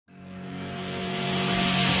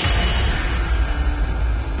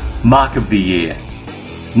Mark of the Year.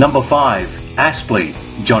 Number 5, Aspley,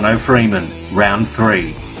 Jono Freeman, round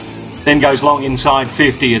 3. Then goes long inside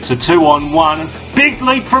 50. It's a 2-on-1. Big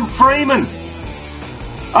leap from Freeman.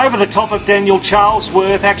 Over the top of Daniel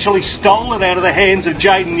Charlesworth, actually stolen out of the hands of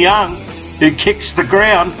Jaden Young, who kicks the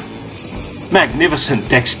ground. Magnificent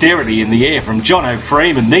dexterity in the air from Jono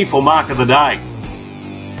Freeman, NEAFL Mark of the Day.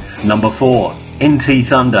 Number 4, NT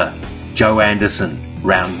Thunder, Joe Anderson,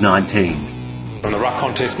 round 19. From the ruck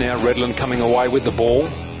contest now, Redland coming away with the ball.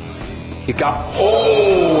 Kick up.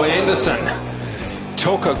 Oh, Anderson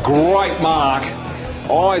took a great mark.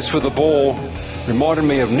 Eyes for the ball. Reminded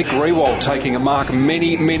me of Nick Rewald taking a mark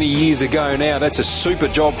many, many years ago now. That's a super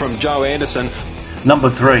job from Joe Anderson. Number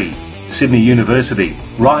 3, Sydney University,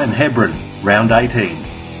 Ryan Hebron, round 18.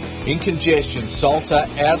 In congestion, Salter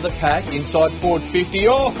out of the pack, inside forward 50.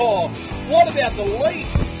 Oh, what about the leap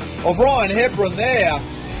of Ryan Hebron there?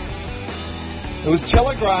 It was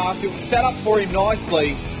telegraphed, it was set up for him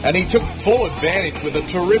nicely, and he took full advantage with a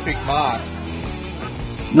terrific mark.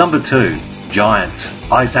 Number 2, Giants,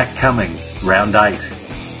 Isaac Cumming, round 8.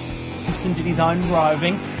 Gibson did his own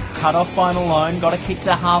roving, cut off by Malone, got a kick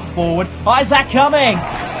to half forward. Isaac Cumming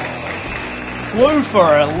flew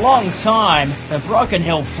for a long time, the Broken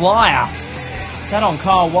Hill Flyer. Sat on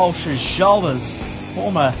Kyle Walsh's shoulders,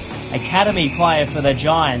 former academy player for the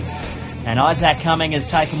Giants. And Isaac Cumming has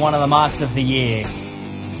taken one of the marks of the year.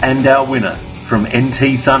 And our winner from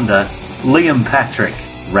NT Thunder, Liam Patrick,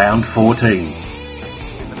 round 14.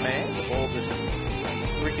 The man, the ball just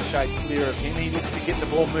ricocheted clear of him. He looks to get the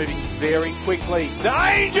ball moving very quickly.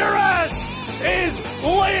 Dangerous is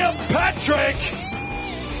Liam Patrick.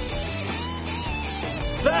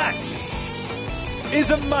 That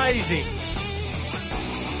is amazing.